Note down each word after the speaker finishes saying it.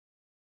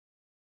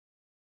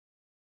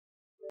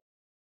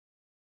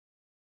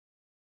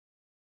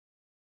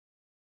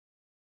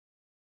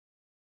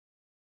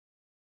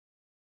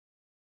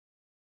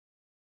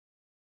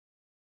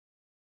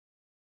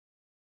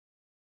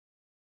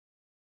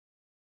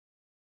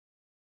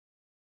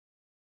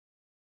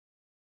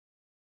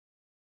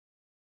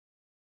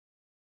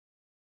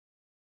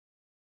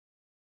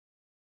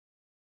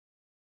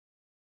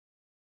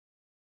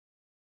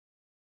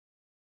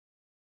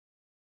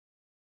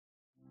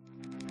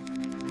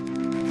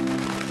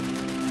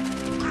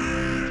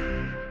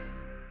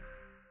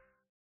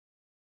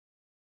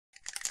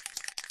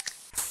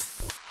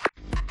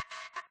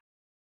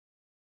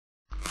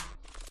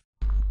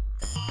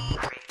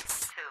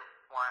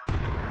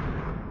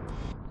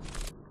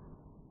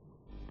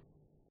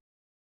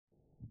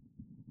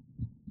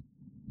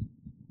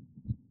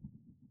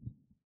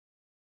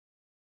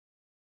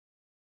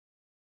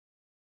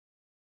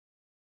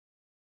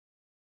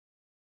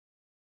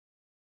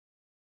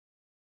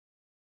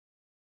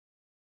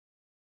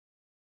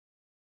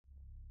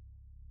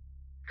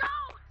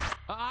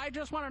I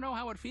just want to know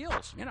how it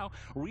feels,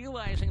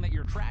 realizing that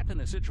you're trapped in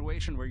a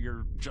situation where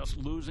you're just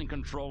losing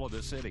control of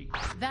the city.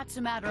 That's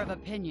a matter of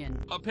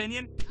opinion.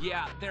 Opinion?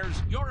 Yeah,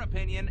 there's your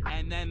opinion,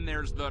 and then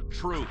there's the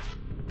truth.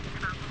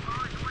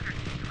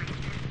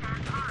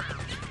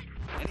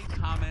 Any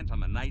comment on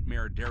the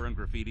nightmare daring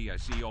graffiti I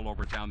see all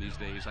over town these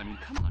days? I mean,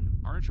 come on.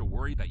 Aren't you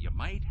worried that you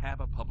might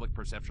have a public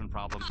perception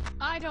problem?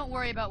 I don't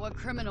worry about what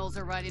criminals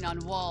are writing on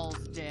walls,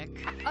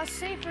 Dick. A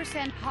safer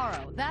San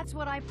Paro. That's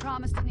what I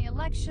promised in the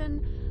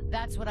election.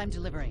 That's what I'm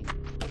delivering.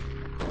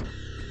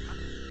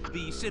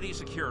 The City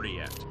Security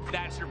Act.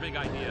 That's your big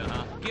idea,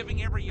 huh?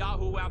 Giving every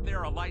yahoo out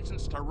there a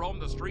license to roam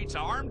the streets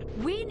armed?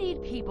 We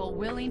need people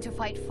willing to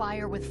fight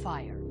fire with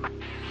fire.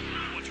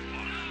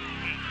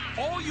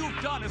 All you've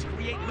done is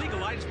create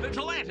legalized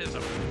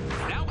vigilantism.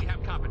 Now we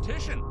have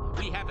competition.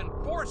 We have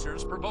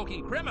enforcers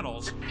provoking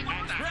criminals,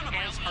 and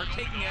criminals are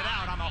taking it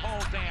out on the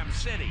whole damn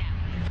city.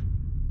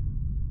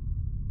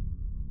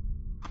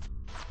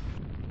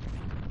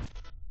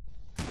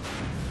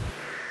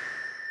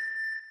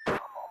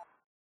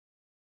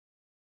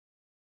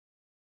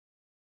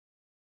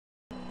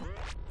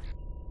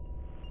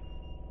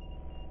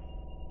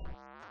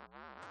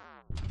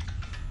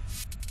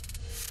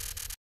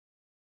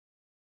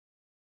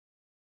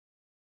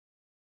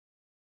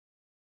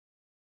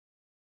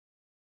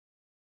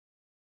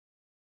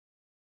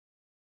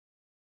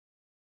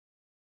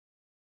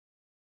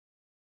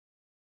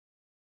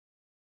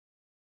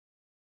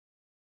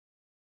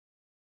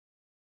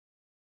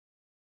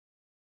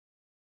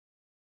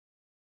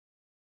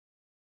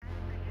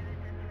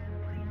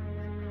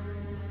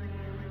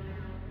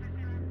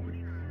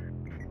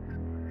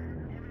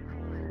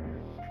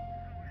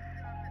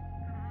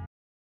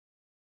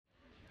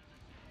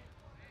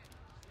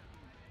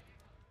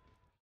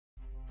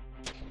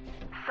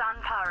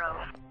 San Paro.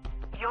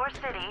 Your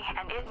city,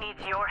 and it needs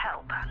your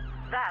help.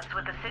 That's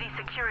what the City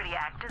Security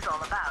Act is all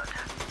about.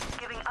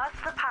 Giving us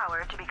the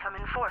power to become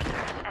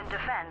enforcers and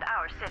defend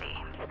our city.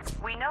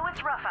 We know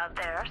it's rough out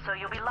there, so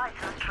you'll be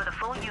licensed for the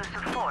full use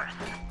of force.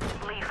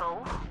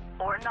 Lethal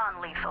or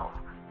non-lethal.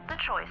 The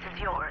choice is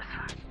yours.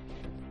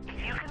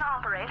 You can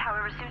operate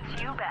however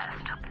suits you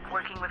best,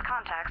 working with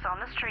contacts on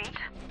the street,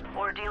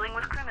 or dealing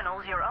with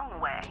criminals your own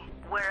way,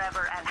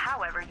 wherever and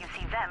however you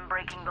see them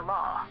breaking the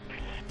law.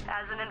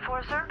 As an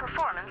enforcer,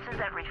 performance is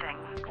everything.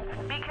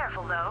 Be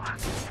careful, though.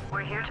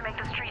 We're here to make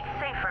the streets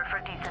safer for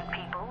decent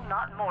people,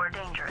 not more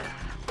dangerous.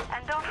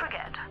 And don't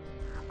forget,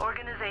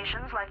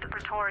 organizations like the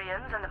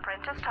Praetorians and the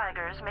Prentice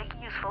Tigers make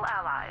useful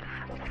allies.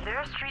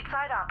 Their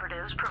street-side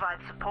operatives provide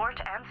support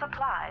and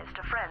supplies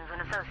to friends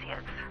and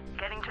associates.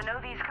 Getting to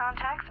know these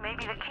contacts may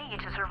be the key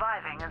to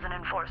surviving as an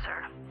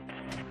enforcer.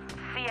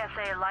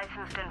 CSA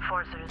licensed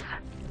enforcers.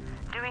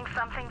 Doing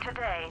something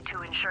today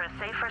to ensure a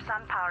safer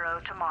San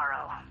Paro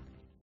tomorrow.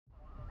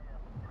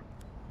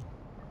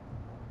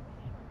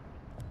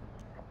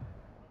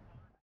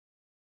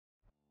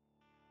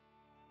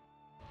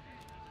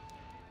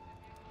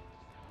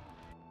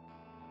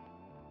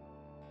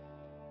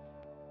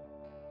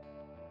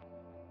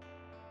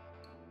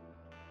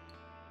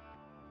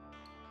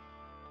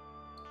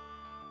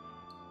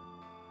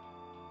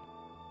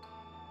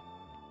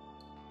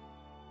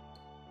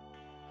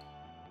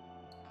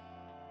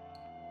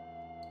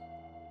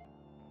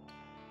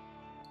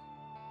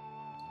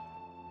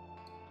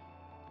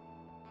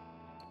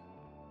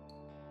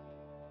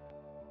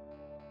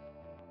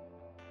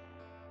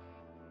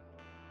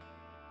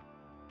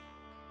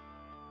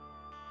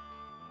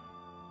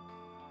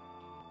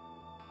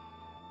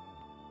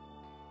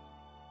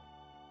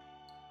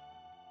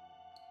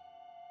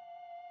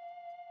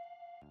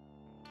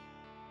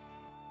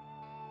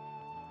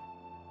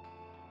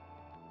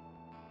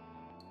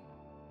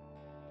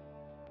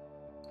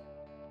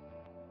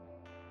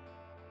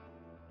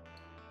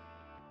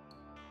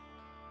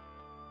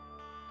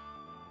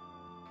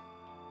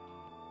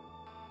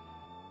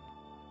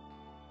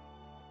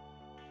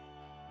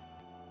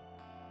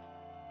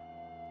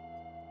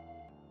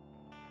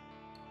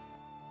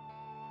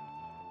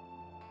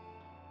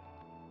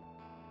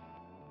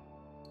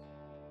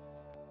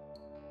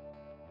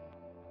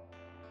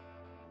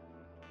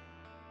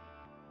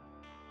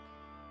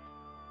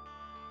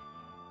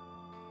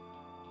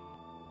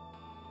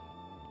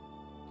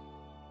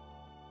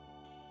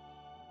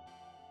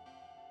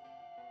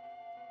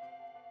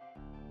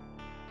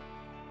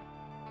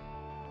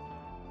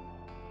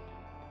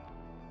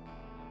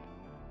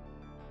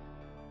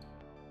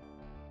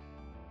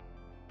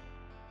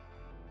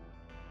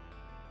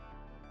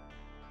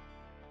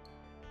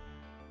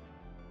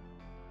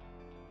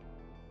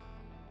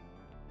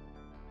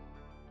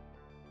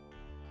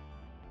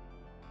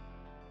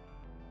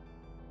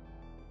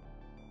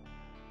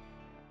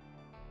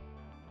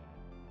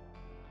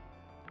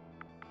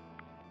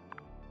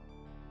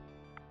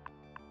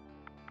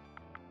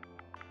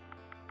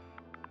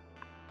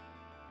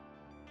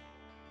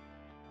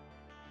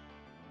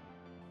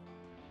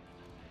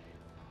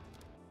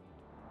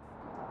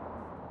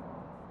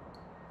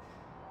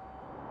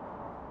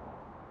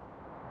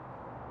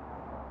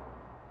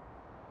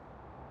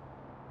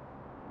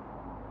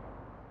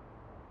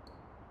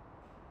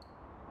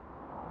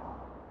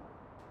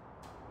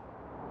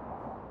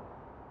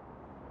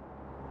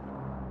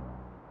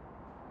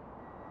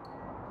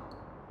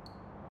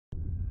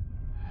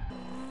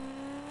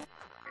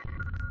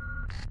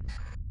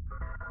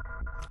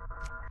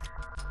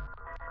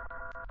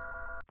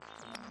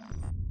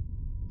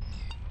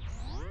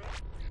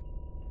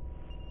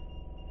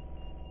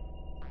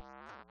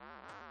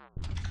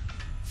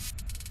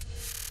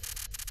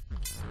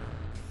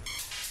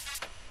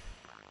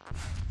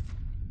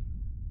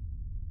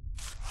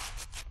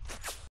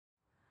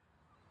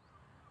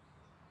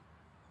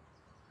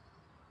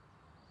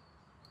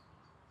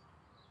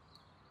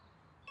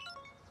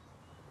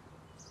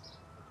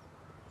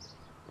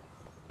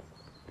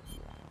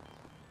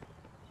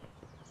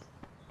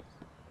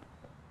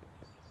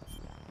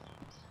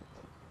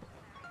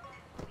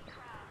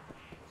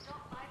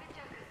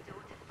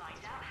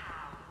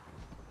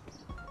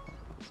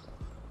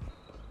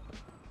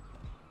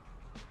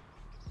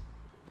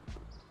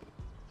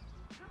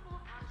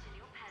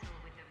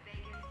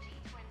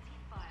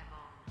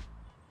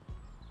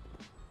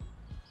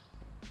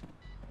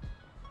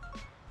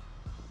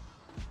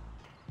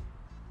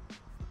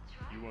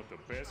 the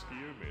best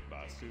gear made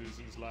by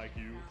citizens like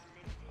you.